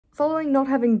Following not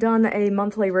having done a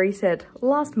monthly reset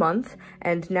last month,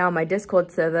 and now my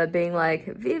Discord server being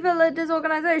like, Viva la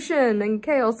disorganization and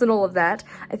chaos and all of that,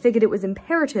 I figured it was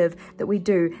imperative that we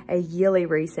do a yearly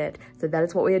reset. So that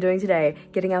is what we are doing today,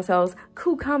 getting ourselves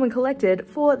cool, calm and collected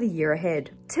for the year ahead.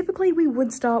 Typically we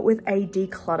would start with a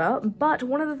declutter, but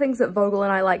one of the things that Vogel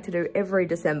and I like to do every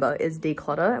December is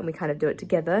declutter, and we kind of do it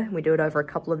together, and we do it over a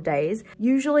couple of days,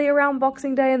 usually around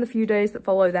Boxing Day and the few days that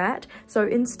follow that. So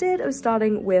instead of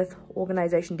starting with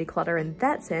organization declutter in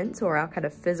that sense, or our kind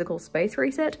of physical space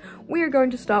reset, we are going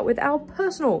to start with our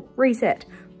personal reset,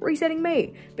 resetting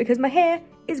me, because my hair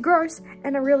is gross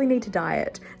and I really need to dye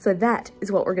it. So that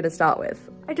is what we're going to start with.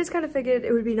 I just kind of figured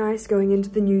it would be nice going into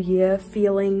the new year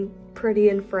feeling pretty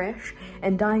and fresh,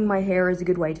 and dyeing my hair is a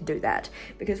good way to do that,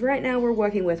 because right now we're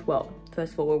working with, well,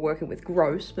 first of all, we're working with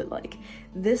gross, but like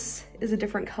this is a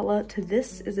different color to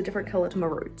this is a different color to my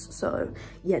roots. So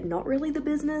yeah, not really the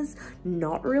business,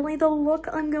 not really the look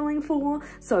I'm going for.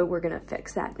 So we're gonna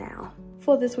fix that now.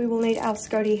 For this, we will need our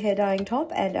Scotty hair dyeing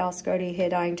top and our Scotty hair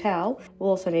dyeing towel.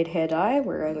 We'll also need hair dye.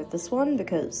 We're going with this one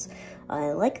because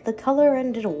I like the color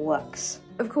and it works.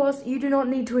 Of course, you do not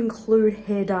need to include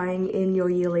hair dyeing in your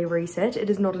yearly reset. It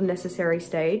is not a necessary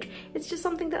stage. It's just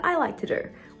something that I like to do.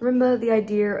 Remember the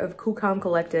idea of cool, calm,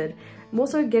 collected. I'm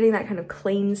also getting that kind of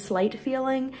clean slate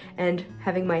feeling, and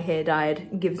having my hair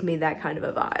dyed gives me that kind of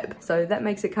a vibe. So that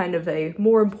makes it kind of a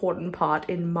more important part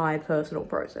in my personal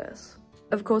process.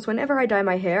 Of course, whenever I dye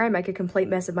my hair, I make a complete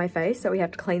mess of my face, so we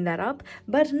have to clean that up.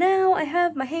 But now I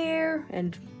have my hair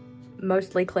and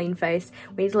mostly clean face.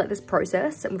 We need to let this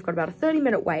process, and we've got about a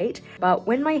 30-minute wait. But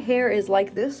when my hair is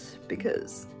like this,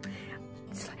 because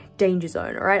it's like danger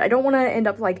zone, all right? I don't want to end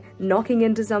up like knocking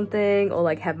into something or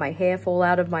like have my hair fall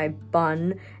out of my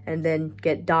bun and then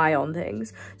get dye on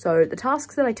things. So the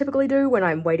tasks that I typically do when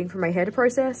I'm waiting for my hair to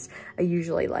process are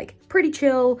usually like pretty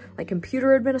chill, like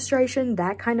computer administration,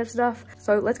 that kind of stuff.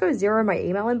 So let's go zero my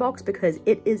email inbox because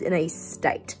it is in a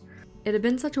state. It had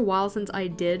been such a while since I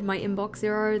did my inbox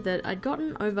zero that I'd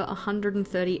gotten over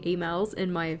 130 emails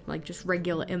in my like just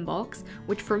regular inbox,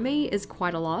 which for me is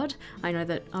quite a lot. I know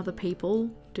that other people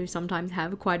do sometimes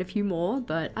have quite a few more,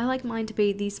 but I like mine to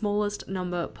be the smallest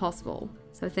number possible.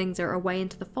 So things are away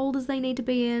into the folders they need to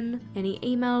be in. Any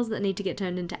emails that need to get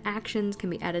turned into actions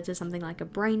can be added to something like a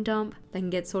brain dump. They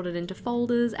can get sorted into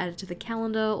folders, added to the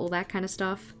calendar, all that kind of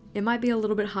stuff. It might be a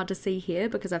little bit hard to see here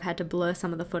because I've had to blur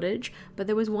some of the footage, but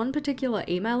there was one particular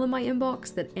email in my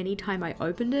inbox that anytime I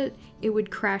opened it, it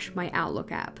would crash my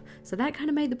Outlook app. So that kind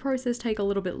of made the process take a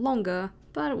little bit longer,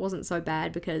 but it wasn't so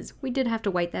bad because we did have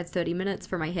to wait that 30 minutes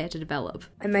for my hair to develop.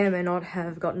 I may or may not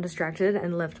have gotten distracted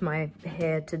and left my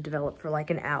hair to develop for like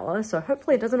an hour, so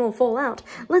hopefully it doesn't all fall out.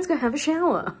 Let's go have a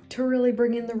shower. To really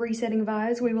bring in the resetting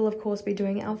vibes, we will of course be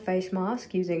doing our face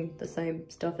mask using the same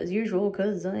stuff as usual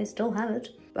because I still have it.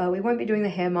 We won't be doing the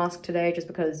hair mask today just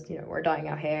because, you know, we're dyeing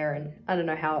our hair and I don't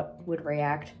know how it would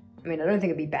react. I mean, I don't think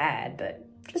it'd be bad, but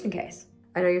just in case.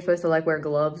 I know you're supposed to like wear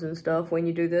gloves and stuff when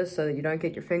you do this so that you don't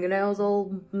get your fingernails all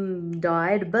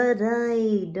dyed, but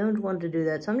I don't want to do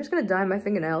that. So I'm just gonna dye my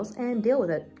fingernails and deal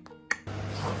with it.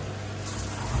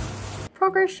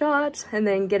 Progress shot, and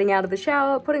then getting out of the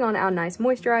shower, putting on our nice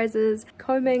moisturizers,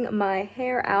 combing my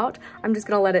hair out. I'm just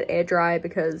gonna let it air dry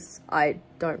because I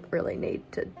don't really need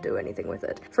to do anything with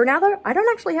it. For now though, I don't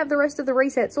actually have the rest of the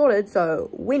reset sorted,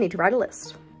 so we need to write a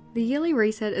list. The yearly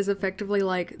reset is effectively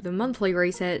like the monthly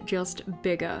reset, just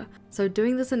bigger. So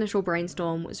doing this initial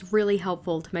brainstorm was really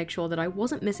helpful to make sure that I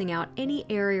wasn't missing out any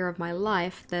area of my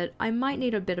life that I might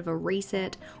need a bit of a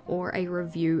reset or a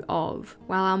review of.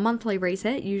 While our monthly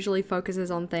reset usually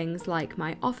focuses on things like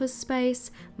my office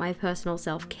space, my personal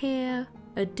self-care,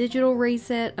 a digital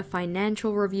reset, a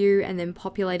financial review, and then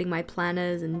populating my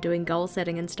planners and doing goal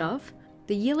setting and stuff,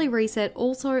 the yearly reset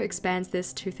also expands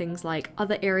this to things like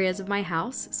other areas of my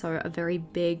house, so a very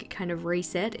big kind of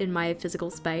reset in my physical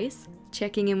space,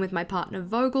 checking in with my partner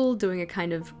Vogel, doing a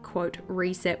kind of quote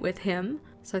reset with him,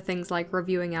 so things like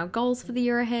reviewing our goals for the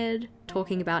year ahead,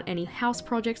 talking about any house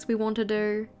projects we want to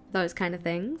do, those kind of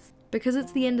things. Because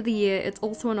it's the end of the year, it's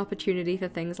also an opportunity for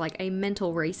things like a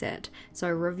mental reset, so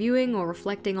reviewing or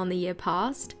reflecting on the year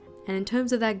past. And in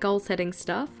terms of that goal setting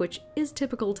stuff, which is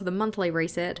typical to the monthly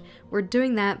reset, we're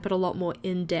doing that but a lot more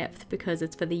in depth because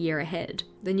it's for the year ahead.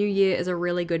 The new year is a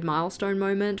really good milestone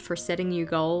moment for setting new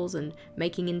goals and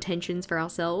making intentions for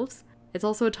ourselves. It's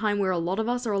also a time where a lot of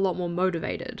us are a lot more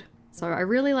motivated. So I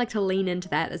really like to lean into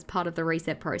that as part of the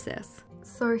reset process.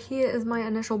 So here is my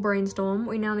initial brainstorm.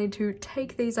 We now need to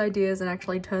take these ideas and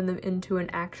actually turn them into an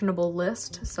actionable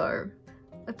list. So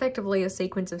effectively a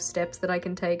sequence of steps that I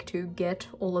can take to get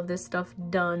all of this stuff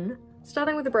done.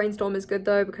 Starting with the brainstorm is good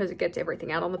though because it gets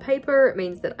everything out on the paper. It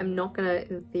means that I'm not gonna,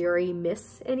 in theory,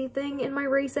 miss anything in my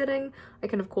resetting. I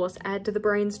can of course add to the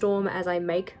brainstorm as I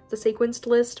make the sequenced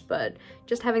list, but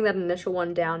just having that initial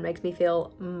one down makes me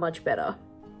feel much better.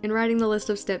 In writing the list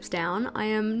of steps down, I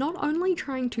am not only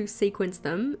trying to sequence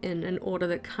them in an order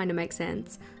that kind of makes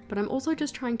sense, but I'm also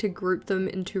just trying to group them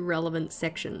into relevant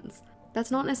sections. That's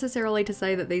not necessarily to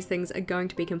say that these things are going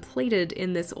to be completed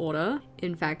in this order.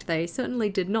 In fact, they certainly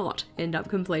did not end up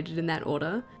completed in that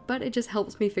order, but it just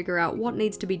helps me figure out what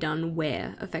needs to be done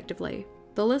where effectively.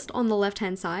 The list on the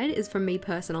left-hand side is for me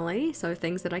personally, so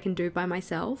things that I can do by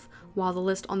myself, while the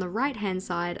list on the right-hand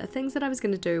side are things that I was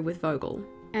going to do with Vogel.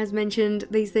 As mentioned,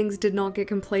 these things did not get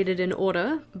completed in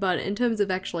order, but in terms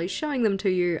of actually showing them to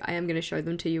you, I am going to show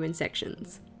them to you in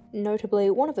sections. Notably,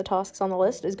 one of the tasks on the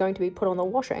list is going to be put on the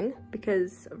washing,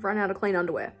 because I've run out of clean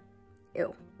underwear.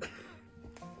 Ew.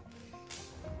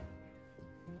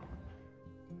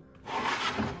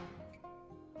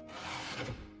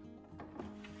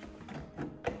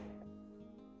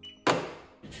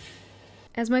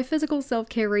 As my physical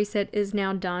self-care reset is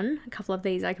now done, a couple of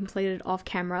these I completed off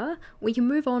camera, we can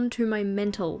move on to my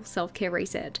mental self-care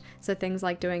reset. So things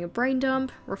like doing a brain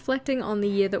dump, reflecting on the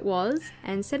year that was,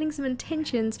 and setting some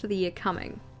intentions for the year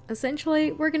coming.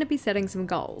 Essentially, we're going to be setting some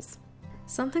goals.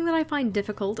 Something that I find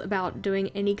difficult about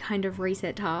doing any kind of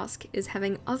reset task is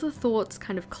having other thoughts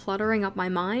kind of cluttering up my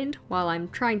mind while I'm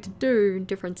trying to do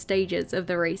different stages of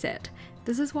the reset.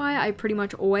 This is why I pretty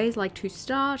much always like to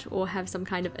start or have some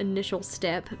kind of initial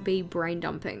step be brain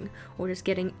dumping, or just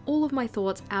getting all of my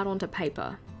thoughts out onto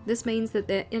paper. This means that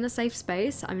they're in a safe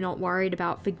space, I'm not worried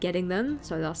about forgetting them,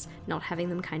 so thus not having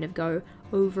them kind of go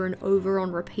over and over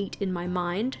on repeat in my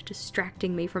mind,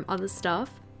 distracting me from other stuff.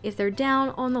 If they're down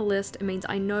on the list, it means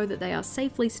I know that they are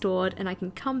safely stored and I can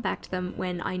come back to them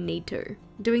when I need to.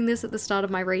 Doing this at the start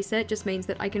of my reset just means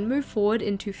that I can move forward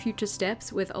into future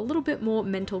steps with a little bit more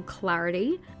mental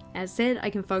clarity. As said,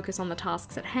 I can focus on the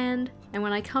tasks at hand, and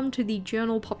when I come to the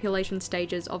journal population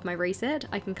stages of my reset,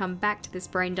 I can come back to this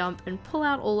brain dump and pull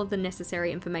out all of the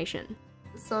necessary information.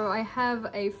 So I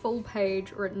have a full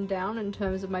page written down in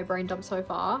terms of my brain dump so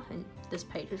far, and this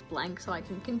page is blank so I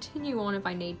can continue on if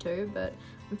I need to, but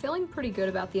I'm feeling pretty good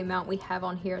about the amount we have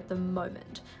on here at the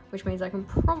moment, which means I can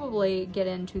probably get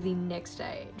into the next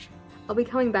stage. I'll be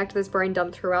coming back to this brain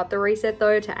dump throughout the reset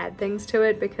though to add things to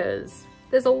it because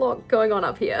there's a lot going on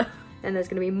up here, and there's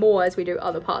going to be more as we do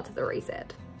other parts of the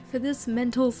reset. For this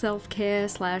mental self-care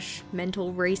 /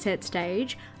 mental reset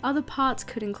stage, other parts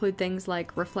could include things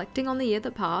like reflecting on the year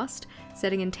that passed,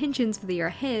 setting intentions for the year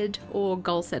ahead, or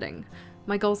goal setting.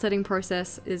 My goal setting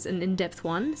process is an in-depth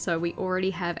one, so we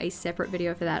already have a separate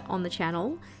video for that on the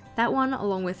channel. That one,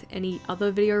 along with any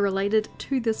other video related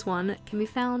to this one, can be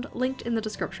found linked in the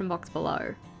description box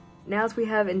below. Now as we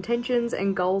have intentions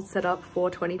and goals set up for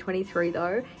 2023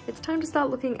 though, it's time to start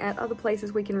looking at other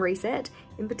places we can reset.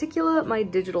 In particular, my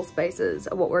digital spaces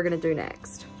are what we're going to do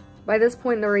next. By this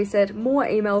point in the reset, more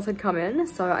emails had come in,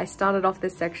 so I started off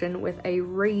this section with a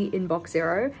re-inbox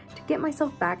 0 to get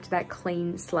myself back to that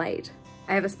clean slate.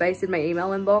 I have a space in my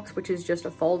email inbox, which is just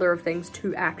a folder of things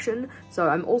to action, so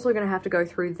I'm also going to have to go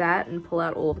through that and pull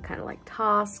out all the kind of like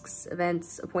tasks,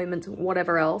 events, appointments,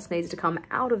 whatever else needs to come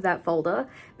out of that folder,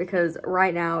 because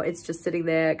right now it's just sitting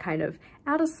there kind of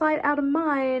out of sight, out of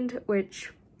mind,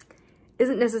 which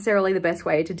isn't necessarily the best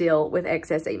way to deal with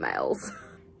excess emails.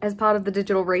 As part of the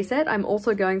digital reset, I'm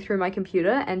also going through my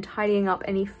computer and tidying up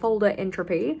any folder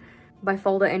entropy. By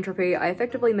folder entropy, I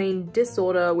effectively mean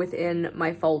disorder within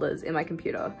my folders in my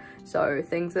computer. So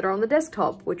things that are on the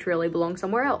desktop, which really belong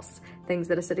somewhere else. Things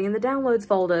that are sitting in the downloads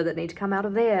folder that need to come out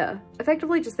of there.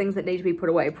 Effectively just things that need to be put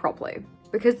away properly.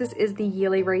 Because this is the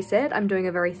yearly reset, I'm doing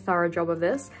a very thorough job of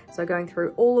this, so going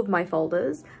through all of my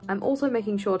folders. I'm also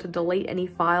making sure to delete any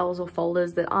files or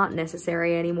folders that aren't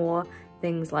necessary anymore.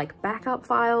 Things like backup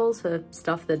files for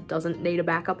stuff that doesn't need a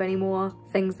backup anymore,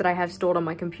 things that I have stored on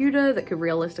my computer that could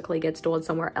realistically get stored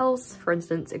somewhere else, for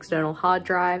instance external hard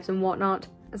drives and whatnot.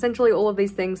 Essentially all of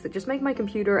these things that just make my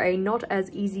computer a not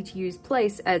as easy to use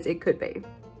place as it could be.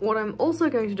 What I'm also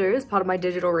going to do as part of my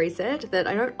digital reset that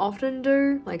I don't often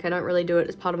do, like I don't really do it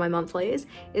as part of my monthlies,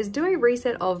 is do a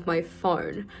reset of my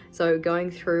phone. So going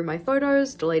through my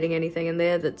photos, deleting anything in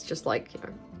there that's just like, you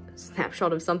know,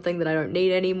 snapshot of something that I don't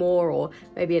need anymore, or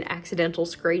maybe an accidental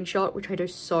screenshot, which I do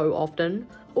so often.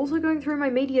 Also going through my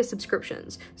media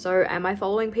subscriptions. So am I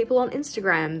following people on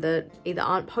Instagram that either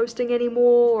aren't posting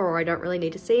anymore or I don't really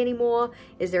need to see anymore?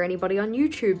 Is there anybody on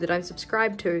YouTube that I'm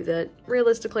subscribed to that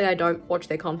realistically I don't watch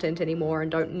their content anymore and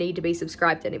don't need to be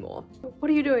subscribed anymore? What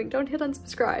are you doing? Don't hit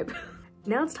unsubscribe.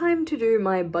 Now it's time to do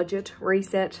my budget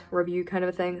reset review kind of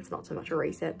a thing. It's not so much a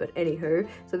reset, but anywho.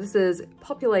 So this is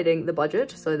populating the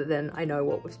budget so that then I know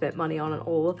what we've spent money on and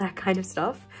all of that kind of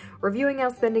stuff. Reviewing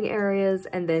our spending areas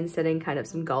and then setting kind of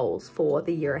some goals for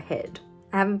the year ahead.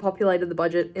 I haven't populated the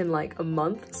budget in like a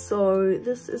month, so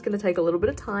this is gonna take a little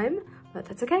bit of time, but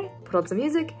that's okay. Put on some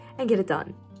music and get it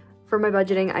done. For my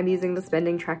budgeting, I'm using the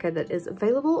spending tracker that is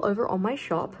available over on my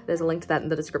shop. There's a link to that in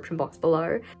the description box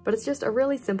below, but it's just a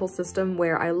really simple system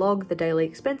where I log the daily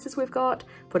expenses we've got,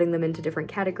 putting them into different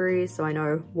categories so I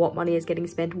know what money is getting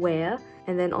spent where,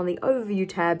 and then on the overview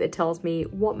tab, it tells me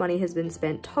what money has been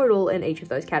spent total in each of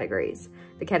those categories.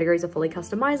 The categories are fully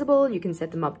customizable, you can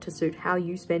set them up to suit how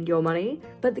you spend your money,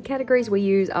 but the categories we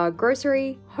use are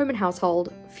grocery, home and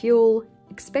household, fuel,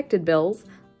 expected bills,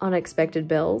 unexpected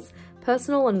bills,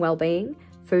 personal and well-being,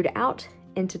 food out,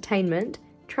 entertainment,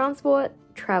 transport,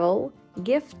 travel,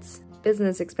 gifts,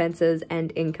 business expenses,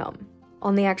 and income.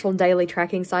 On the actual daily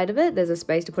tracking side of it, there's a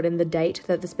space to put in the date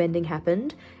that the spending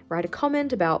happened, write a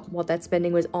comment about what that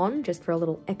spending was on, just for a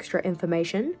little extra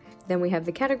information. Then we have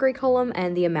the category column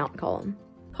and the amount column.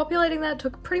 Populating that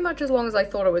took pretty much as long as I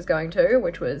thought it was going to,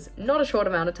 which was not a short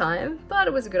amount of time, but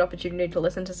it was a good opportunity to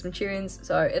listen to some tunes,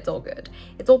 so it's all good.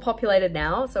 It's all populated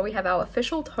now, so we have our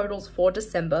official totals for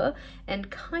December, and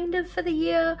kind of for the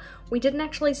year. We didn't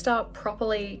actually start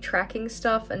properly tracking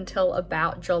stuff until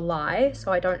about July,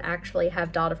 so I don't actually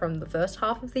have data from the first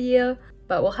half of the year,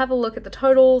 but we'll have a look at the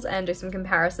totals and do some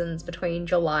comparisons between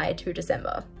July to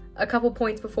December. A couple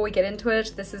points before we get into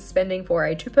it, this is spending for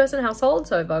a two-person household,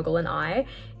 so Vogel and I,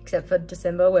 except for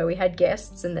December where we had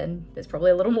guests, and then there's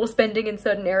probably a little more spending in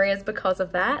certain areas because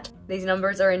of that. These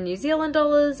numbers are in New Zealand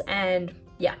dollars, and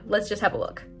yeah, let's just have a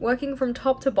look. Working from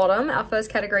top to bottom, our first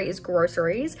category is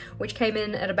groceries, which came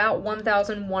in at about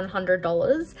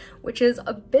 $1,100, which is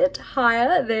a bit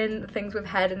higher than things we've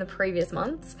had in the previous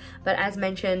months. But as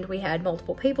mentioned, we had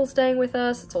multiple people staying with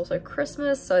us. It's also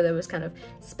Christmas, so there was kind of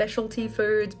specialty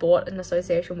foods bought in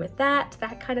association with that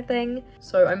kind of thing.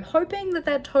 So I'm hoping that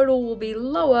that total will be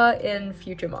lower in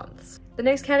future months. The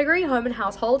next category, home and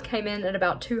household, came in at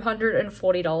about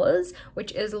 $240,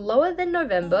 which is lower than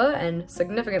November and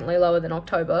significantly lower than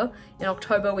October. In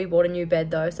October, we bought a new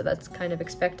bed though, so that's kind of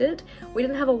expected. We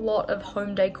didn't have a lot of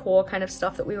home decor kind of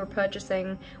stuff that we were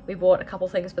purchasing. We bought a couple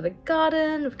things for the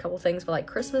garden, a couple things for like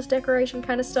Christmas decoration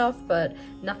kind of stuff, but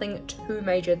nothing too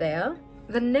major there.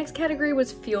 The next category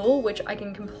was fuel, which I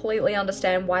can completely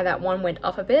understand why that one went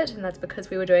up a bit, and that's because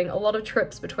we were doing a lot of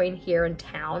trips between here and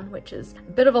town, which is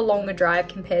a bit of a longer drive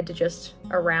compared to just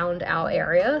around our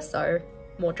area, so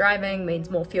more driving means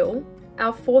more fuel.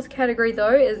 Our fourth category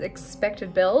though is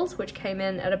expected bills, which came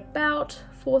in at about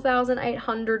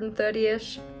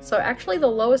 $4,830-ish, so actually the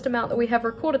lowest amount that we have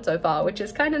recorded so far, which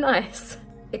is kind of nice.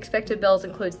 Expected bills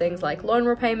includes things like loan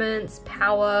repayments,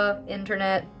 power,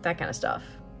 internet, that kind of stuff.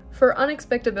 For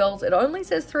unexpected bills, it only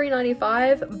says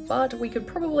 $395, but we could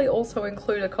probably also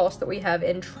include a cost that we have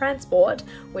in transport,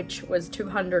 which was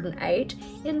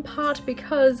 $208, in part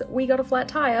because we got a flat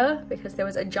tire because there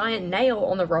was a giant nail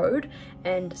on the road,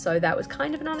 and so that was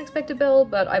kind of an unexpected bill,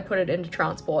 but I put it into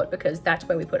transport because that's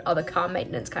where we put other car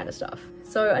maintenance kind of stuff.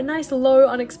 So a nice low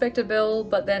unexpected bill,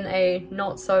 but then a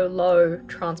not so low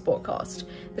transport cost.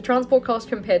 The transport cost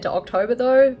compared to October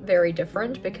though, very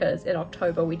different, because in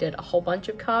October we did a whole bunch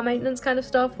of car maintenance kind of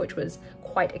stuff, which was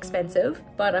quite expensive.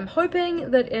 But I'm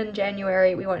hoping that in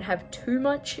January we won't have too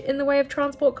much in the way of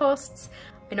transport costs.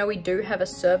 I know we do have a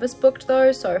service booked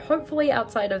though, so hopefully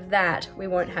outside of that we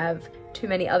won't have too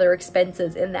many other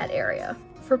expenses in that area.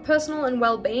 For personal and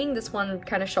well-being, this one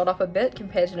kind of shot up a bit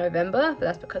compared to November, but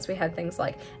that's because we had things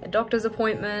like a doctor's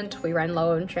appointment, we ran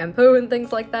low on shampoo and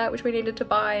things like that, which we needed to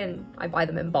buy, and I buy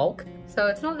them in bulk. So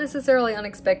it's not necessarily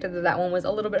unexpected that that one was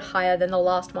a little bit higher than the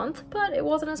last month, but it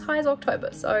wasn't as high as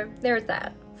October, so there's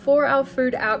that. For our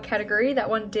food out category, that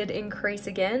one did increase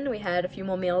again. We had a few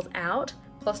more meals out,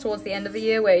 plus towards the end of the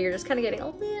year where you're just kind of getting a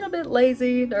little bit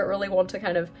lazy, don't really want to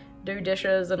kind of do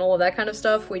dishes and all of that kind of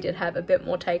stuff. We did have a bit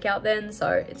more takeout then,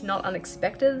 so it's not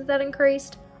unexpected that that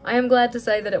increased. I am glad to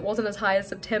say that it wasn't as high as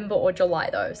September or July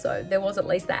though, so there was at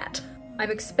least that. I'm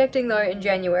expecting though in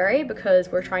January, because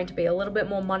we're trying to be a little bit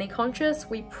more money conscious,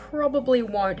 we probably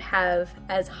won't have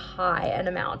as high an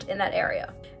amount in that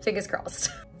area. Fingers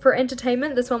crossed. For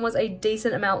entertainment, this one was a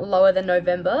decent amount lower than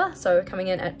November, so coming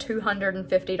in at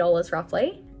 $250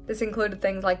 roughly. This included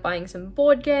things like buying some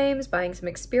board games, buying some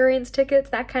experience tickets,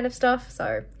 that kind of stuff,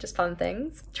 so just fun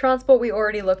things. Transport we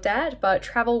already looked at, but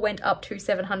travel went up to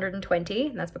 $720,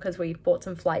 and that's because we bought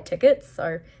some flight tickets,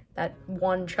 so that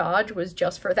one charge was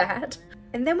just for that.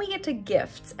 And then we get to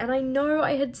gifts, and I know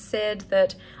I had said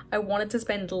that I wanted to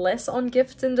spend less on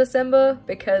gifts in December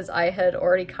because I had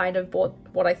already kind of bought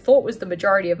what I thought was the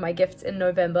majority of my gifts in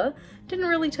November. Didn't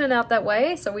really turn out that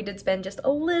way, so we did spend just a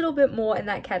little bit more in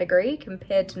that category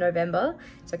compared to November,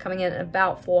 so coming in at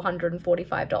about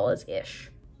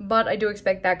 $445-ish. But I do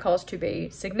expect that cost to be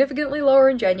significantly lower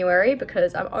in January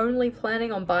because I'm only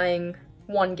planning on buying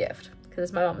one gift because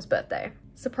it's my mom's birthday.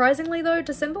 Surprisingly though,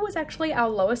 December was actually our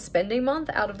lowest spending month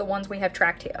out of the ones we have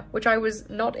tracked here, which I was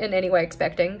not in any way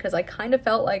expecting because I kind of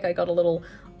felt like I got a little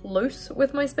loose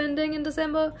with my spending in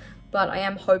December, but I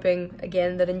am hoping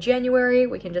again that in January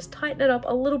we can just tighten it up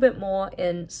a little bit more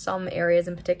in some areas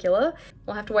in particular.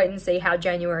 We'll have to wait and see how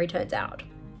January turns out.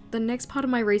 The next part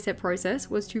of my reset process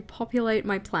was to populate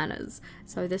my planners.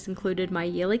 So this included my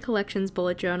yearly collections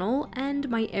bullet journal and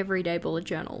my everyday bullet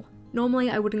journal. Normally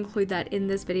I would include that in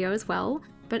this video as well,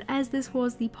 but as this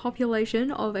was the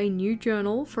population of a new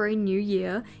journal for a new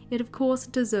year, it of course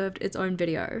deserved its own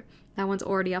video. That one's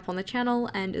already up on the channel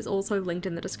and is also linked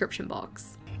in the description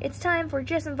box. It's time for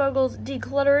Jess and Vogel's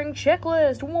decluttering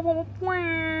checklist!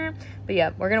 But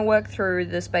yeah, we're gonna work through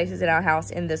the spaces in our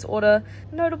house in this order.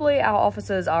 Notably, our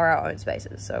offices are our own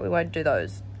spaces, so we won't do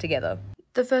those together.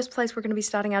 The first place we're going to be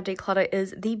starting our declutter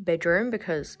is the bedroom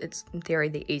because it's in theory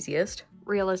the easiest.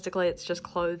 Realistically, it's just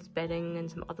clothes, bedding, and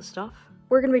some other stuff.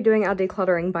 We're going to be doing our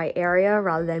decluttering by area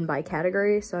rather than by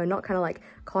category, so not kind of like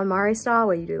KonMari style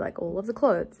where you do like all of the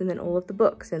clothes and then all of the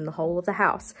books and the whole of the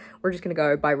house. We're just going to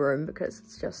go by room because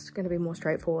it's just going to be more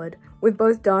straightforward. We've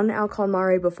both done our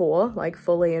KonMari before, like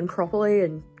fully and properly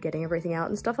and getting everything out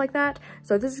and stuff like that,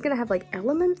 so this is going to have like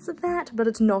elements of that, but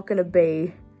it's not going to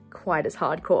be quite as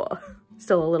hardcore.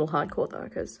 Still a little hardcore though,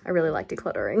 because I really like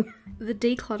decluttering. The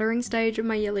decluttering stage of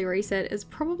my yearly reset is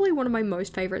probably one of my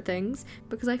most favourite things,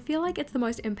 because I feel like it's the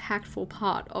most impactful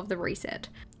part of the reset.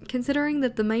 Considering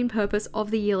that the main purpose of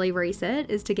the yearly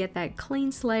reset is to get that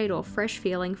clean slate or fresh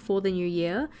feeling for the new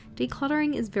year,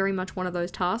 decluttering is very much one of those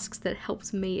tasks that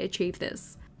helps me achieve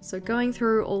this. So going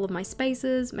through all of my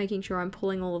spaces, making sure I'm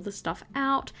pulling all of the stuff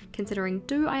out, considering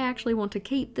do I actually want to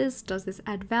keep this, does this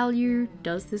add value,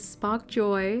 does this spark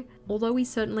joy? Although we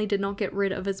certainly did not get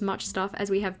rid of as much stuff as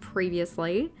we have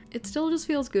previously, it still just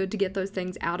feels good to get those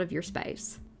things out of your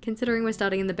space. Considering we're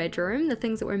starting in the bedroom, the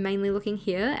things that we're mainly looking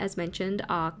here, as mentioned,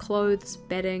 are clothes,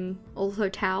 bedding, also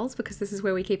towels, because this is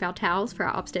where we keep our towels for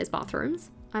our upstairs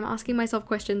bathrooms. I'm asking myself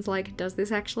questions like, does this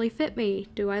actually fit me?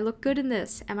 Do I look good in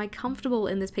this? Am I comfortable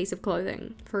in this piece of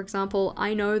clothing? For example,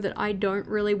 I know that I don't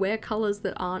really wear colours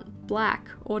that aren't black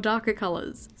or darker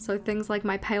colours. So things like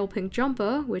my pale pink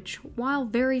jumper, which while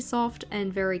very soft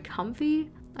and very comfy,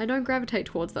 I don't gravitate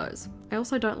towards those. I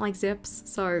also don't like zips,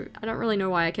 so I don't really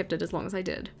know why I kept it as long as I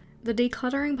did. The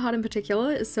decluttering part in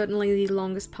particular is certainly the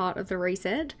longest part of the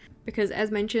reset, because as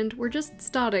mentioned, we're just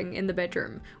starting in the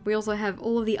bedroom. We also have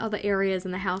all of the other areas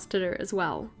in the house to do as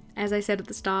well. As I said at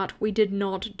the start, we did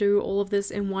not do all of this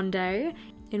in one day.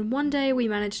 In one day we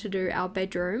managed to do our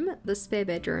bedroom, the spare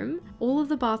bedroom, all of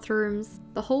the bathrooms,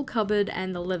 the whole cupboard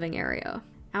and the living area.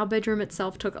 Our bedroom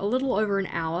itself took a little over an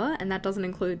hour, and that doesn't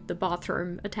include the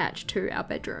bathroom attached to our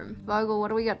bedroom. Vogel, what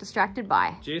do we got distracted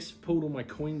by? Jess pulled all my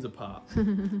coins apart.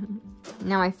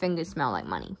 Now my fingers smell like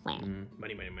money. Money,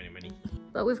 money, money, money.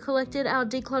 But we've collected our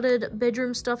decluttered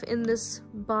bedroom stuff in this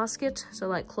basket. So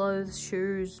like clothes,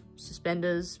 shoes,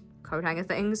 suspenders, coat hanger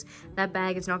things. That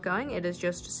bag is not going, it is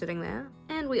just sitting there.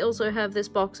 And we also have this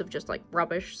box of just like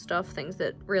rubbish stuff, things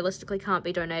that realistically can't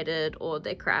be donated or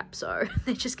they're crap, so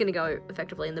they're just gonna go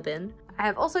effectively in the bin. I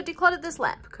have also decluttered this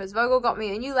lamp because Vogel got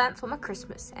me a new lamp for my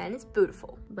Christmas and it's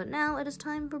beautiful. But now it is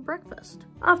time for breakfast.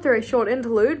 After a short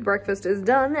interlude, breakfast is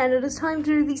done and it is time to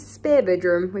do the spare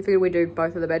bedroom. We figured we'd do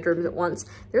both of the bedrooms at once.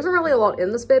 There isn't really a lot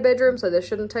in the spare bedroom, so this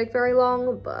shouldn't take very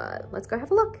long, but let's go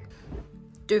have a look.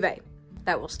 Duvet.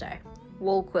 That will stay.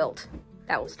 Wall quilt.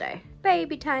 That will stay.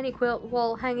 Baby tiny quilt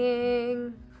wall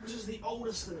hanging. This is the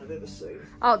oldest thing I've ever seen.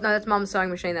 Oh, no, that's Mum's sewing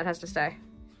machine. That has to stay.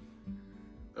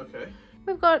 Okay.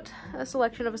 We've got a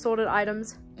selection of assorted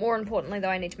items. More importantly, though,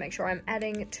 I need to make sure I'm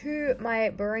adding to my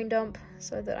brain dump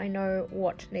so that I know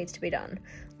what needs to be done.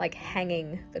 Like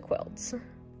hanging the quilts.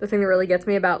 The thing that really gets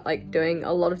me about like doing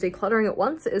a lot of decluttering at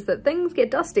once is that things get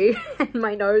dusty and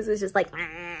my nose is just like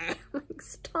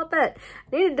stop it,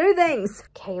 I need to do things.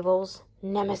 Cables,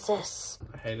 nemesis.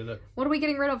 I hated it. What are we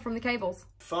getting rid of from the cables?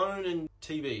 Phone and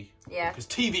TV. Yeah. Because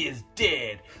TV is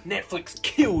dead. Netflix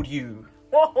killed you.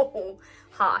 Whoa,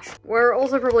 harsh. We're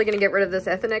also probably going to get rid of this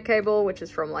Ethernet cable, which is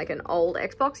from like an old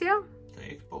Xbox here.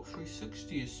 The Xbox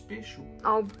 360 is special.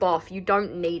 Oh, boff, you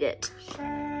don't need it.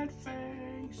 Sad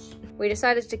face. We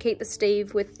decided to keep the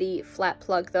Steve with the flat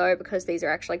plug though, because these are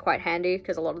actually quite handy,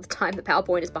 because a lot of the time the power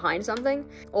point is behind something.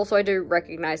 Also, I do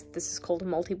recognize that this is called a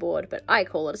multi-board, but I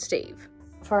call it a Steve.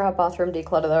 For our bathroom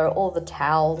declutter though, all the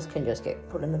towels can just get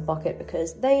put in the bucket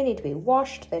because they need to be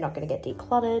washed. They're not going to get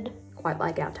decluttered. Quite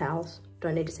like our towels.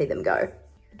 Don't need to see them go.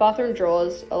 Bathroom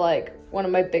drawers are like one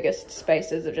of my biggest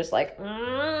spaces of just like...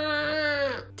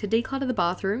 To declutter the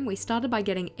bathroom, we started by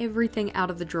getting everything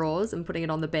out of the drawers and putting it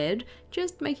on the bed,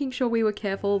 just making sure we were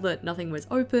careful that nothing was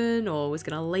open or was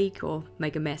gonna leak or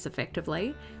make a mess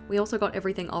effectively. We also got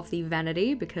everything off the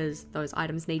vanity because those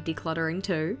items need decluttering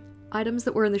too. Items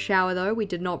that were in the shower though, we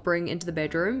did not bring into the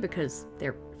bedroom because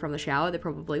they're from the shower, they're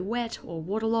probably wet or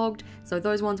waterlogged, so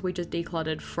those ones we just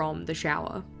decluttered from the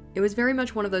shower. It was very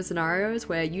much one of those scenarios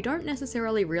where you don't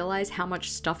necessarily realize how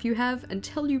much stuff you have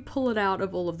until you pull it out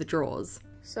of all of the drawers.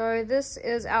 So this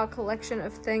is our collection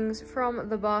of things from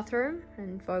the bathroom,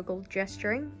 and Vogel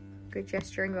gesturing. Good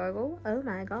gesturing, Vogel. Oh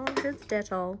my gosh, it's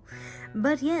Dettol.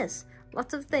 But yes,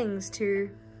 lots of things to,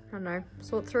 I don't know,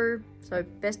 sort through, so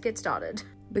best get started.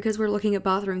 Because we're looking at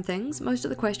bathroom things, most of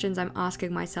the questions I'm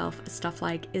asking myself are stuff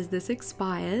like, is this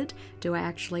expired? Do I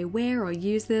actually wear or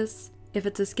use this? If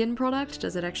it's a skin product,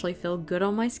 does it actually feel good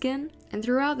on my skin? And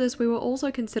throughout this, we were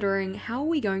also considering how are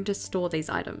we going to store these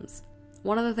items?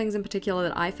 One of the things in particular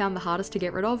that I found the hardest to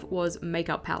get rid of was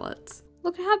makeup palettes.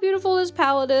 Look at how beautiful this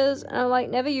palette is, and I like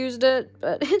never used it,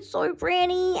 but it's so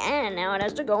pretty, and now it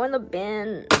has to go in the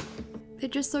bin. They're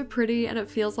just so pretty and it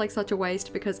feels like such a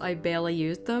waste because I barely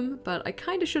used them, but I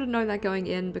kinda should have known that going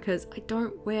in because I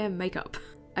don't wear makeup.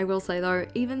 I will say though,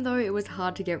 even though it was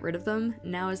hard to get rid of them,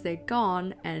 now as they're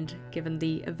gone, and given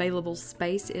the available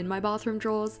space in my bathroom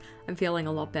drawers, I'm feeling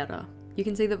a lot better. You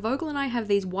can see that Vogel and I have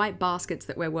these white baskets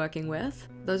that we're working with.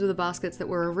 Those were the baskets that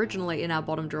were originally in our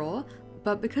bottom drawer,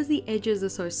 but because the edges are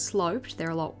so sloped,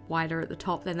 they're a lot wider at the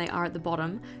top than they are at the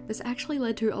bottom, this actually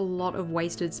led to a lot of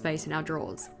wasted space in our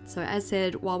drawers. So as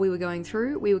said, while we were going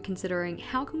through, we were considering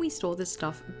how can we store this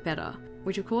stuff better?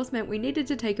 Which of course meant we needed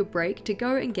to take a break to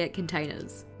go and get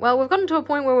containers. Well, we've gotten to a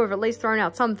point where we've at least thrown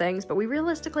out some things, but we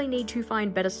realistically need to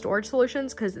find better storage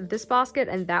solutions because this basket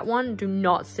and that one do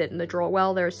not sit in the drawer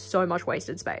well. There is so much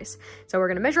wasted space. So we're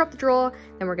gonna measure up the drawer,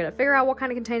 then we're gonna figure out what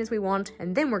kind of containers we want,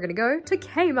 and then we're gonna go to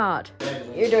Kmart.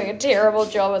 You're doing a terrible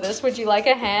job of this. Would you like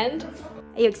a hand?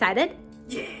 Are you excited?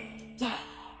 Yeah. Yeah.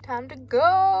 Time to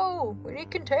go. We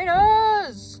need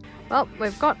containers. Well,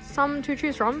 we've got some to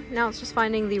choose from. Now it's just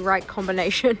finding the right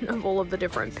combination of all of the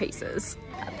different pieces.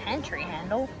 A pantry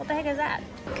handle? What the heck is that?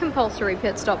 Compulsory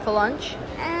pit stop for lunch.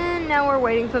 And now we're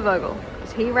waiting for Vogel,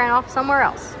 because he ran off somewhere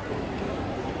else.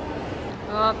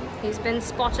 Oh, he's been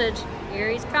spotted. Here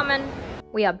he's coming.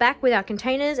 We are back with our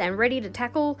containers and ready to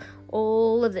tackle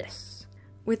all of this.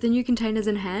 With the new containers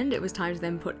in hand, it was time to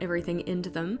then put everything into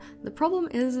them. The problem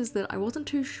is that I wasn't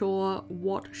too sure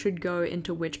what should go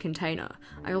into which container.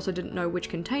 I also didn't know which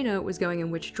container was going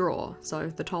in which drawer, so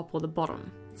the top or the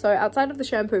bottom. So outside of the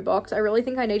shampoo box, I really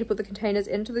think I need to put the containers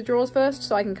into the drawers first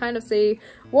so I can kind of see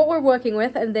what we're working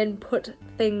with and then put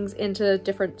things into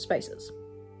different spaces.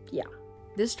 Yeah.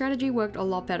 This strategy worked a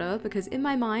lot better because in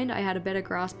my mind I had a better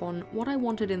grasp on what I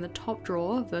wanted in the top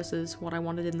drawer versus what I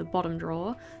wanted in the bottom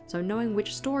drawer, so knowing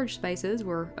which storage spaces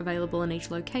were available in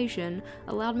each location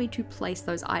allowed me to place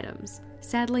those items.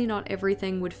 Sadly, not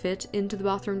everything would fit into the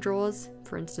bathroom drawers.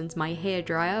 For instance, my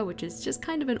hairdryer, which is just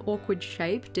kind of an awkward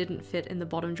shape, didn't fit in the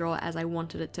bottom drawer as I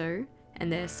wanted it to.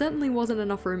 And there certainly wasn't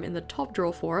enough room in the top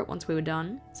drawer for it once we were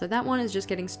done, so that one is just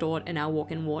getting stored in our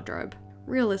walk-in wardrobe.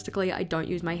 Realistically, I don't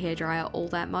use my hairdryer all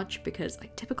that much because I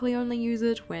typically only use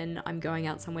it when I'm going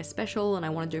out somewhere special and I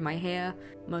want to do my hair.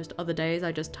 Most other days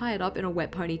I just tie it up in a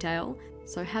wet ponytail,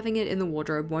 so having it in the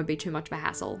wardrobe won't be too much of a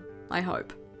hassle, I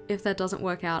hope. If that doesn't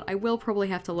work out, I will probably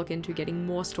have to look into getting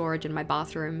more storage in my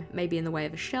bathroom, maybe in the way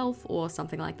of a shelf or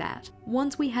something like that.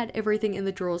 Once we had everything in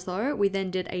the drawers though, we then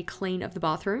did a clean of the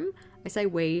bathroom. I say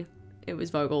we, it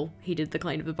was Vogel, he did the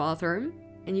clean of the bathroom.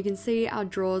 And you can see our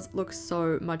drawers look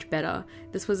so much better.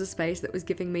 This was a space that was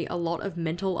giving me a lot of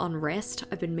mental unrest.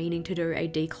 I've been meaning to do a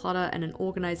declutter and an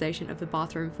organization of the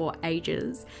bathroom for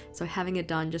ages, so having it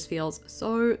done just feels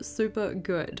so super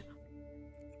good.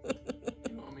 You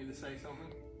want me to say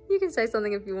something? You can say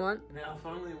something if you want. Now if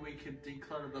only we could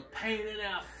declutter the pain in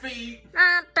our feet.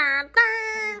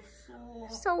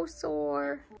 So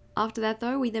sore. After that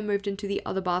though, we then moved into the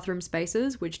other bathroom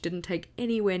spaces, which didn't take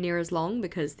anywhere near as long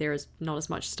because there is not as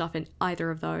much stuff in either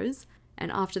of those.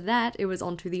 and after that it was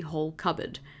onto the whole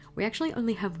cupboard. We actually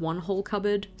only have one whole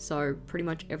cupboard, so pretty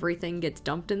much everything gets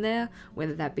dumped in there,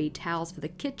 whether that be towels for the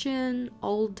kitchen,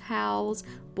 old towels,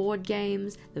 board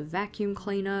games, the vacuum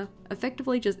cleaner,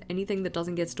 effectively just anything that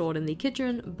doesn't get stored in the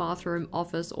kitchen, bathroom,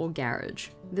 office, or garage.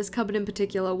 This cupboard in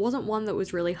particular wasn't one that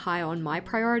was really high on my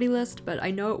priority list, but I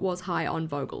know it was high on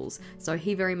Vogel's, so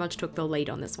he very much took the lead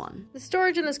on this one. The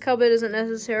storage in this cupboard isn't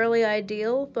necessarily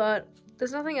ideal, but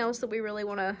there's nothing else that we really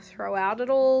want to throw out at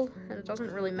all, and it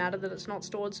doesn't really matter that it's not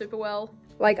stored super well.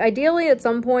 Like, ideally at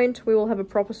some point we will have a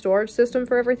proper storage system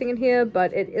for everything in here,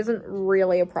 but it isn't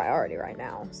really a priority right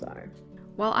now, so.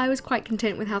 While I was quite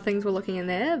content with how things were looking in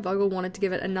there, Vogel wanted to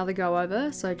give it another go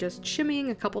over, so just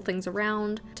shimmying a couple things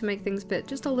around to make things fit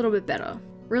just a little bit better.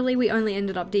 Really, we only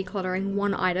ended up decluttering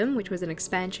one item, which was an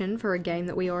expansion for a game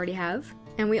that we already have,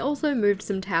 and we also moved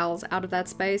some towels out of that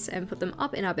space and put them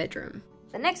up in our bedroom.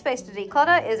 The next space to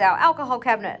declutter is our alcohol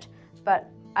cabinet, but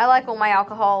I like all my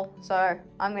alcohol, so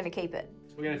I'm going to keep it.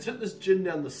 We're going to tip this gin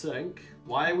down the sink.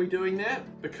 Why are we doing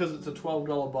that? Because it's a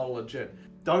 $12 bottle of gin.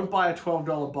 Don't buy a $12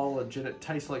 bottle of gin, it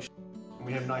tastes like shit.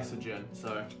 We have nicer gin,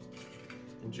 so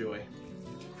enjoy.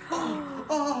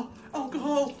 Oh,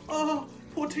 alcohol! Oh,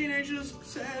 poor teenagers,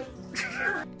 sad.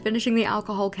 Finishing the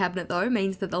alcohol cabinet though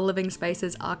means that the living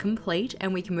spaces are complete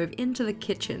and we can move into the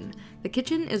kitchen. The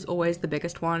kitchen is always the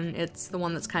biggest one. It's the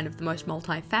one that's kind of the most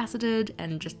multifaceted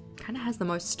and just kind of has the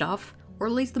most stuff, or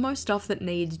at least the most stuff that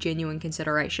needs genuine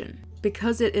consideration.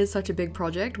 Because it is such a big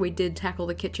project, we did tackle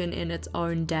the kitchen in its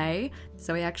own day,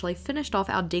 so we actually finished off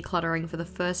our decluttering for the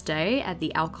first day at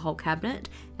the alcohol cabinet,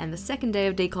 and the second day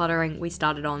of decluttering we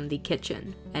started on the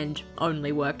kitchen, and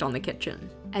only worked on the kitchen.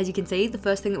 As you can see, the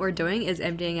first thing that we're doing is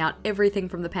emptying out everything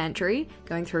from the pantry,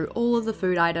 going through all of the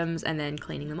food items and then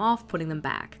cleaning them off, putting them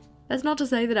back. That's not to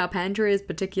say that our pantry is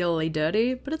particularly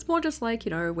dirty, but it's more just like,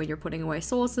 you know, when you're putting away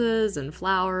sauces and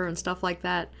flour and stuff like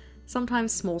that,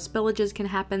 sometimes small spillages can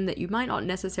happen that you might not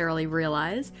necessarily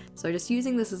realize, so just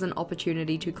using this as an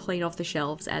opportunity to clean off the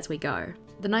shelves as we go.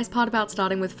 The nice part about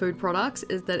starting with food products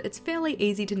is that it's fairly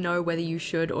easy to know whether you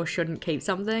should or shouldn't keep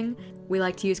something. We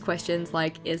like to use questions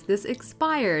like, is this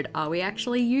expired? Are we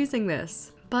actually using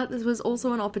this? But this was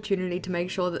also an opportunity to make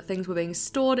sure that things were being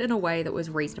stored in a way that was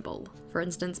reasonable. For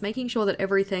instance, making sure that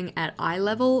everything at eye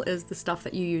level is the stuff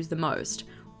that you use the most,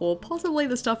 or possibly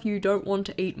the stuff you don't want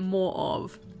to eat more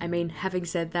of. I mean, having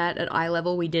said that, at eye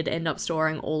level we did end up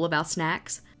storing all of our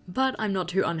snacks, but I'm not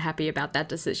too unhappy about that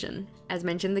decision. As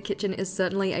mentioned, the kitchen is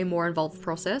certainly a more involved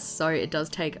process, so it does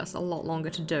take us a lot longer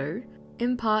to do.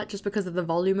 In part just because of the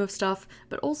volume of stuff,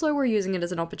 but also we're using it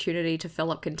as an opportunity to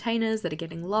fill up containers that are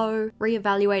getting low,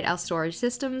 reevaluate our storage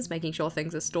systems, making sure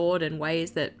things are stored in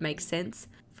ways that make sense.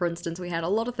 For instance, we had a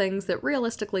lot of things that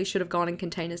realistically should have gone in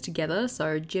containers together,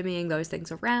 so jimmying those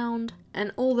things around,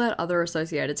 and all that other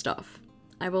associated stuff.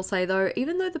 I will say though,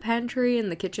 even though the pantry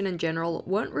and the kitchen in general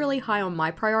weren't really high on my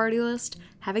priority list,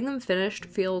 having them finished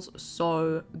feels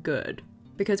so good.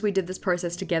 Because we did this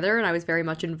process together and I was very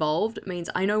much involved, it means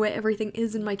I know where everything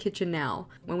is in my kitchen now.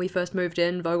 When we first moved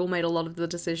in, Vogel made a lot of the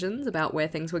decisions about where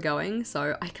things were going,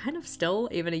 so I kind of still,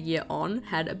 even a year on,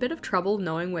 had a bit of trouble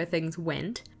knowing where things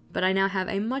went, but I now have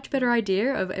a much better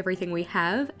idea of everything we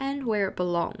have and where it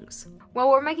belongs. Well,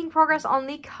 we're making progress on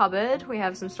the cupboard. We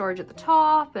have some storage at the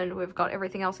top and we've got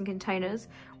everything else in containers.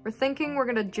 We're thinking we're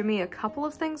gonna jimmy a couple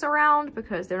of things around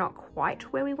because they're not quite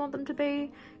where we want them to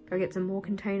be. Go get some more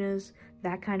containers,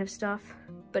 that kind of stuff.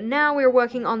 But now we're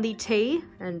working on the tea,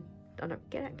 and I don't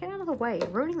get out of the way, you're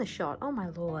ruining the shot, oh my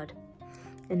lord.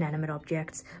 Inanimate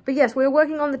objects. But yes, we're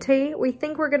working on the tea. We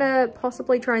think we're gonna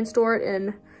possibly try and store it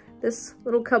in this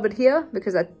little cupboard here,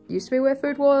 because that used to be where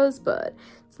food was, but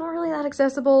it's not really that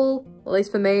accessible, at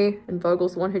least for me, and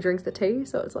Vogel's the one who drinks the tea,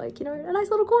 so it's like, you know, a nice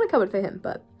little corner cupboard for him,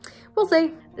 but we'll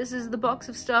see. This is the box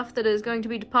of stuff that is going to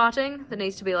be departing, that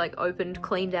needs to be like opened,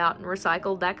 cleaned out, and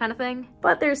recycled, that kind of thing.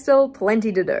 But there's still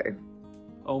plenty to do.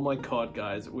 Oh my god,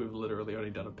 guys, we've literally only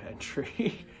done a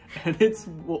pantry, and it's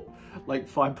like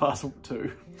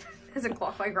 2:05. There's a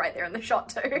clock like right there in the shot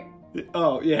too.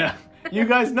 Oh yeah, you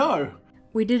guys know.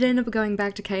 We did end up going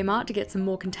back to Kmart to get some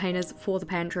more containers for the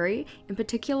pantry, in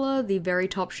particular the very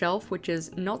top shelf, which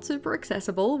is not super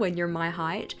accessible when you're my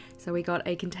height, so we got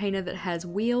a container that has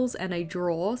wheels and a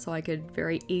drawer so I could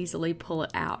very easily pull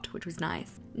it out, which was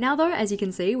nice. Now though, as you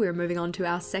can see, we're moving on to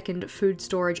our second food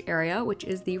storage area, which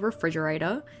is the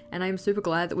refrigerator, and I'm super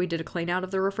glad that we did a clean out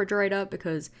of the refrigerator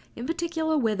because, in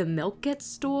particular, where the milk gets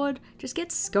stored just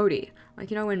gets scody. Like,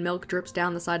 you know when milk drips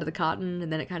down the side of the carton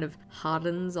and then it kind of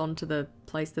hardens onto the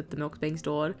place that the milk's being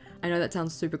stored? I know that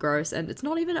sounds super gross, and it's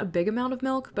not even a big amount of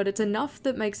milk, but it's enough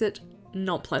that makes it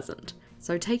not pleasant.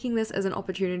 So taking this as an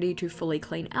opportunity to fully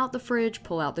clean out the fridge,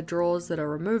 pull out the drawers that are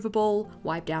removable,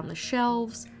 wipe down the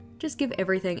shelves, just give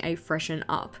everything a freshen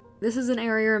up. This is an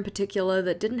area in particular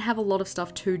that didn't have a lot of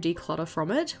stuff to declutter from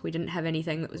it. We didn't have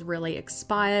anything that was really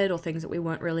expired or things that we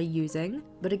weren't really using.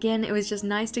 But again, it was just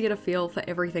nice to get a feel for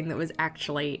everything that was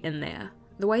actually in there.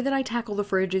 The way that I tackle the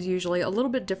fridge is usually a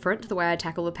little bit different to the way I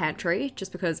tackle the pantry,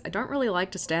 just because I don't really like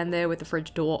to stand there with the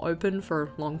fridge door open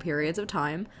for long periods of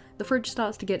time. The fridge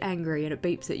starts to get angry and it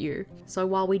beeps at you. So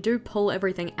while we do pull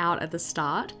everything out at the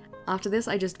start, after this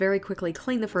I just very quickly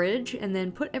clean the fridge and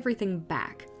then put everything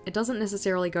back. It doesn't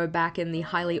necessarily go back in the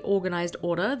highly organized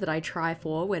order that I try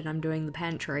for when I'm doing the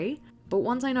pantry, but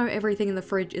once I know everything in the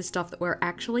fridge is stuff that we're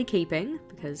actually keeping,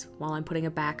 because while I'm putting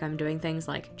it back I'm doing things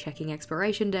like checking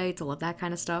expiration dates, all of that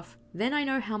kind of stuff, then I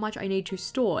know how much I need to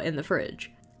store in the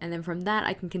fridge. And then from that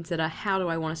I can consider how do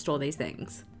I want to store these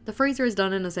things. The freezer is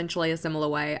done in essentially a similar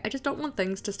way. I just don't want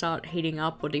things to start heating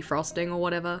up or defrosting or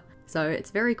whatever. So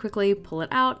it's very quickly pull it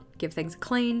out, give things a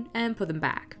clean, and put them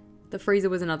back. The freezer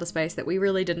was another space that we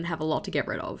really didn't have a lot to get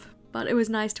rid of. But it was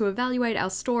nice to evaluate our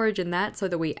storage in that so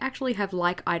that we actually have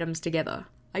like items together.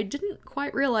 I didn't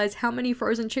quite realize how many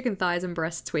frozen chicken thighs and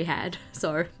breasts we had,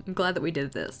 so I'm glad that we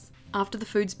did this. After the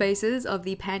food spaces of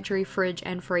the pantry, fridge,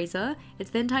 and freezer, it's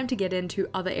then time to get into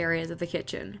other areas of the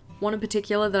kitchen. One in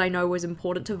particular that I know was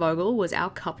important to Vogel was our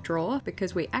cup drawer,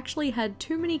 because we actually had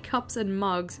too many cups and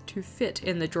mugs to fit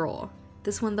in the drawer.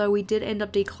 This one though we did end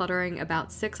up decluttering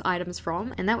about 6 items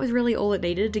from, and that was really all it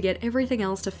needed to get everything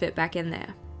else to fit back in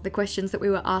there. The questions that we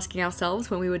were asking ourselves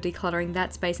when we were decluttering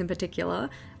that space in particular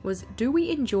was, do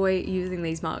we enjoy using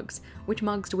these mugs? Which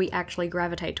mugs do we actually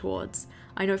gravitate towards?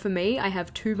 I know for me, I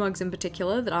have 2 mugs in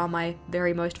particular that are my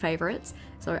very most favorites,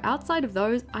 so outside of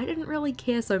those, I didn't really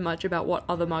care so much about what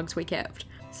other mugs we kept.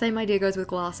 Same idea goes with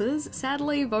glasses.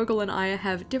 Sadly, Vogel and I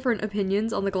have different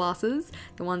opinions on the glasses.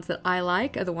 The ones that I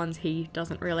like are the ones he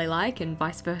doesn't really like, and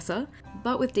vice versa.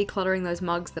 But with decluttering those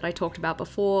mugs that I talked about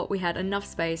before, we had enough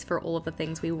space for all of the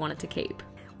things we wanted to keep.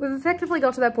 We've effectively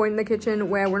got to that point in the kitchen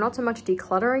where we're not so much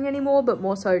decluttering anymore, but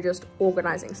more so just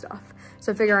organizing stuff.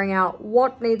 So figuring out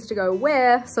what needs to go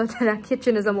where so that our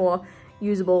kitchen is a more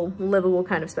usable, livable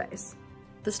kind of space.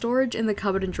 The storage in the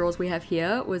cupboard and drawers we have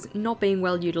here was not being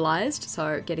well utilized,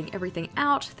 so getting everything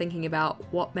out, thinking about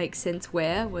what makes sense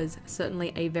where was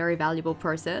certainly a very valuable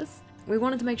process. We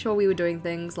wanted to make sure we were doing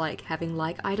things like having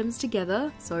like items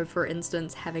together, so for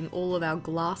instance having all of our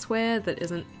glassware that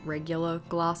isn't regular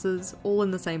glasses all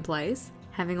in the same place,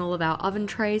 having all of our oven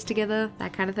trays together,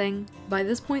 that kind of thing. By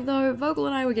this point though, Vogel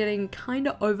and I were getting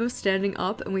kinda over standing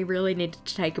up and we really needed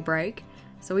to take a break.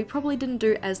 So we probably didn't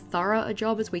do as thorough a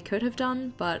job as we could have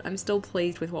done, but I'm still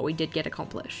pleased with what we did get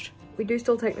accomplished. We do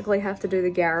still technically have to do the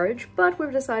garage, but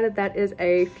we've decided that is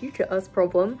a future us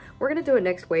problem. We're gonna do it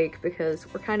next week because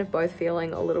we're kind of both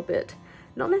feeling a little bit,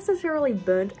 not necessarily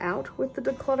burnt out with the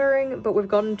decluttering, but we've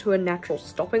gotten to a natural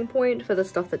stopping point for the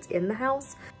stuff that's in the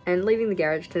house, and leaving the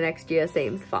garage to next year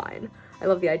seems fine. I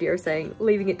love the idea of saying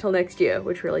leaving it till next year,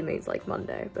 which really means like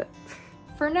Monday, but...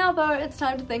 For now though, it's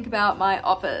time to think about my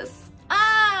office.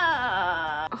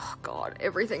 Oh god,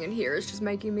 everything in here is just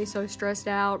making me so stressed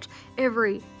out.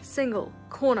 Every single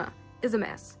corner is a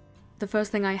mess. The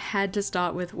first thing I had to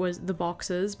start with was the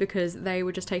boxes because they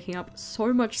were just taking up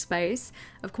so much space.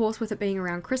 Of course, with it being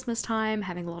around Christmas time,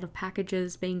 having a lot of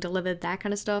packages being delivered, that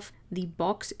kind of stuff, the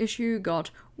box issue got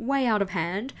way out of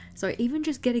hand. So even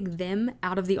just getting them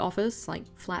out of the office, like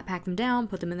flat pack them down,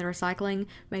 put them in the recycling,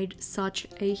 made such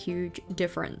a huge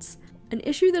difference. An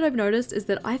issue that I've noticed is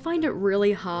that I find it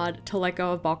really hard to let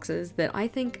go of boxes that I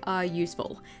think are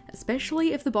useful,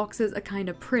 especially if the boxes are kind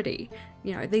of pretty.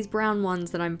 You know, these brown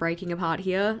ones that I'm breaking apart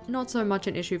here, not so much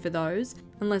an issue for those,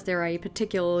 unless they're a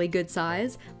particularly good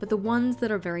size, but the ones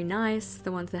that are very nice, the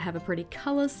ones that have a pretty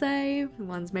colour say, the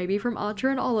ones maybe from Archer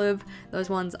and Olive, those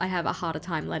ones I have a harder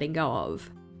time letting go of.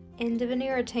 End of an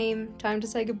era, team. Time to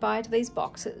say goodbye to these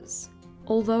boxes.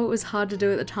 Although it was hard to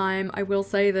do at the time, I will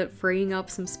say that freeing up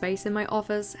some space in my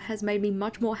office has made me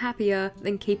much more happier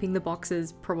than keeping the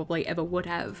boxes probably ever would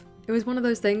have. It was one of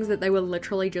those things that they were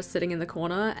literally just sitting in the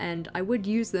corner, and I would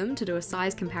use them to do a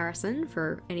size comparison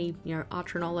for any,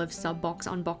 Archer and Olive sub-box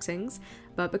unboxings,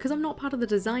 but because I'm not part of the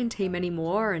design team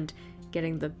anymore and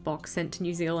getting the box sent to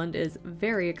New Zealand is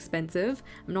very expensive,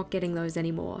 I'm not getting those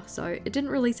anymore, so it didn't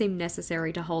really seem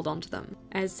necessary to hold on to them.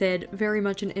 As said, very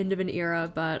much an end of an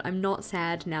era, but I'm not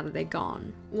sad now that they're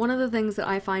gone. One of the things that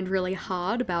I find really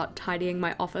hard about tidying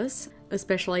my office,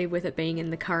 especially with it being in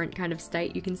the current kind of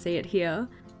state you can see it here,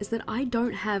 is that I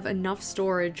don't have enough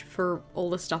storage for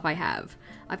all the stuff I have.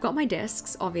 I've got my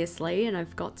desks, obviously, and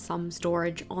I've got some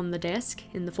storage on the desk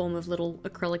in the form of little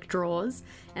acrylic drawers,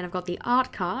 and I've got the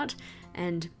art cart,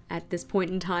 and at this point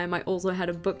in time I also had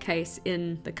a bookcase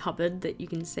in the cupboard that you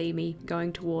can see me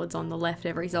going towards on the left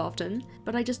every so often.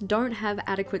 But I just don't have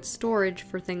adequate storage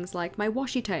for things like my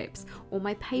washi tapes, or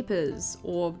my papers,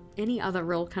 or any other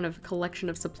real kind of collection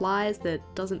of supplies that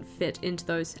doesn't fit into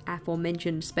those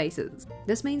aforementioned spaces.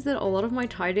 This means that a lot of my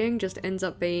tidying just ends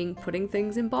up being putting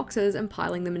things in boxes and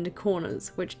piling them into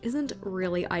corners, which isn't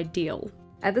really ideal.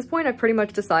 At this point, I've pretty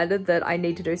much decided that I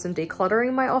need to do some decluttering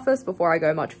in my office before I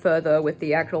go much further with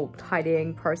the actual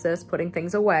tidying process, putting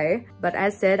things away. But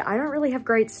as said, I don't really have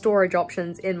great storage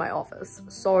options in my office.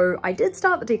 So I did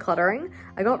start the decluttering.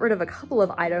 I got rid of a couple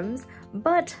of items,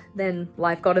 but then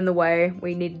life got in the way.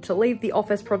 We needed to leave the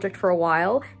office project for a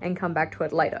while and come back to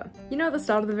it later. You know at the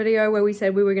start of the video where we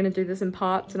said we were going to do this in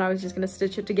parts and I was just going to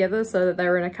stitch it together so that they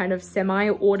were in a kind of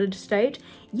semi-ordered state?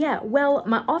 Yeah, well,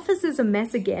 my office is a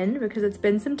mess again because it's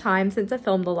been some time since I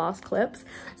filmed the last clips,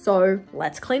 so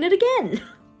let's clean it again.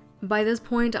 By this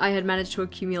point, I had managed to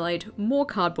accumulate more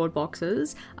cardboard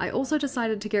boxes. I also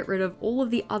decided to get rid of all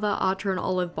of the other Archer and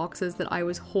Olive boxes that I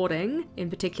was hoarding, in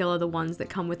particular the ones that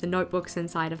come with the notebooks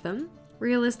inside of them.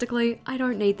 Realistically, I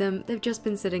don't need them, they've just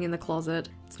been sitting in the closet.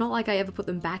 It's not like I ever put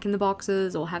them back in the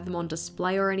boxes or have them on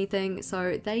display or anything,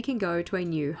 so they can go to a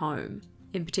new home.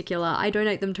 In particular, I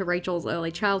donate them to Rachel's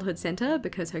early childhood centre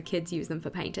because her kids use them for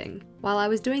painting. While I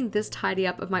was doing this tidy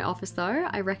up of my office though,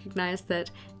 I recognised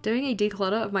that doing a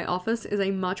declutter of my office is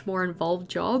a much more involved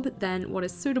job than what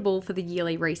is suitable for the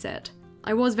yearly reset.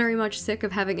 I was very much sick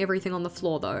of having everything on the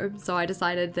floor though, so I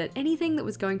decided that anything that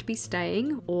was going to be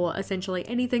staying, or essentially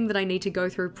anything that I need to go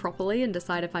through properly and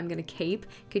decide if I'm going to keep,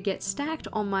 could get stacked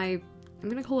on my, I'm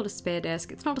gonna call it a spare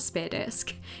desk. It's not a spare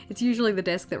desk. It's usually the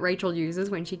desk that Rachel uses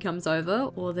when she comes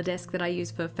over, or the desk that I use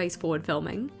for face-forward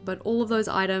filming. But all of those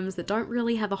items that don't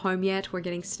really have a home yet were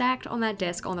getting stacked on that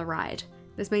desk on the right.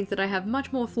 This means that I have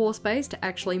much more floor space to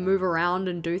actually move around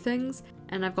and do things,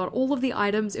 and I've got all of the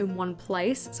items in one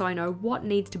place, so I know what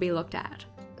needs to be looked at.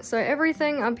 So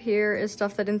everything up here is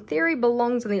stuff that in theory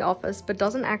belongs in the office, but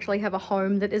doesn't actually have a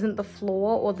home that isn't the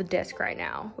floor or the desk right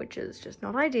now, which is just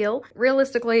not ideal.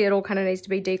 Realistically, it all kind of needs to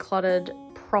be decluttered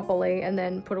properly and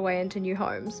then put away into new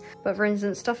homes. But for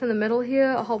instance, stuff in the middle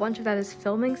here, a whole bunch of that is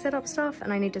filming setup stuff,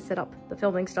 and I need to set up the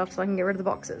filming stuff so I can get rid of the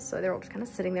boxes. So they're all just kind of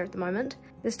sitting there at the moment.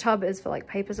 This tub is for like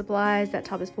paper supplies, that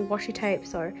tub is for washi tape,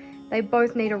 so they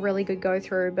both need a really good go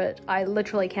through, but I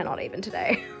literally cannot even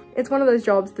today. It's one of those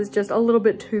jobs that's just a little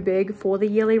bit too big for the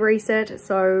yearly reset,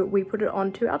 so we put it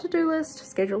onto our to-do list,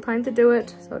 schedule time to do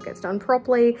it, so it gets done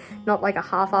properly, not like a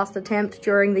half-assed attempt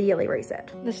during the yearly reset.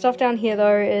 The stuff down here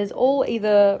though is all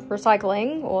either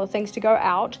recycling or things to go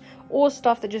out, or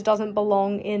stuff that just doesn't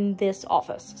belong in this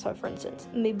office. So for instance,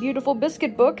 the beautiful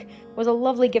biscuit book was a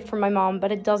lovely gift from my mom,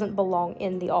 but it doesn't belong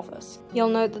in the office. You'll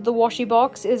note that the washi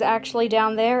box is actually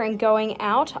down there and going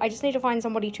out. I just need to find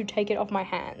somebody to take it off my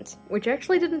hands. Which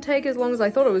actually didn't take as long as I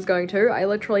thought it was going to. I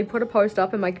literally put a post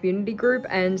up in my community group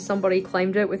and somebody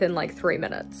claimed it within like 3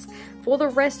 minutes. For the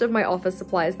rest of my office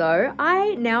supplies though,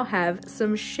 I now have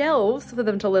some shelves for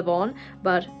them to live on,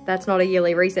 but that's not a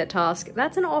yearly reset task,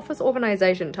 that's an office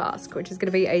organization task, which is going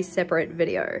to be a separate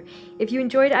video. If you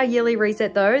enjoyed our yearly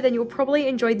reset though, then you'll probably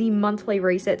enjoy the monthly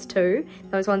resets too.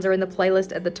 Those ones are in the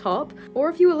playlist at the top. Or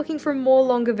if you were looking for more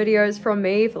longer videos from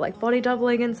me for like body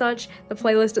doubling and such, the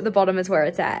playlist at the bottom is where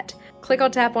it's at. Click or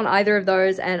tap on either of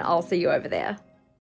those and I'll see you over there.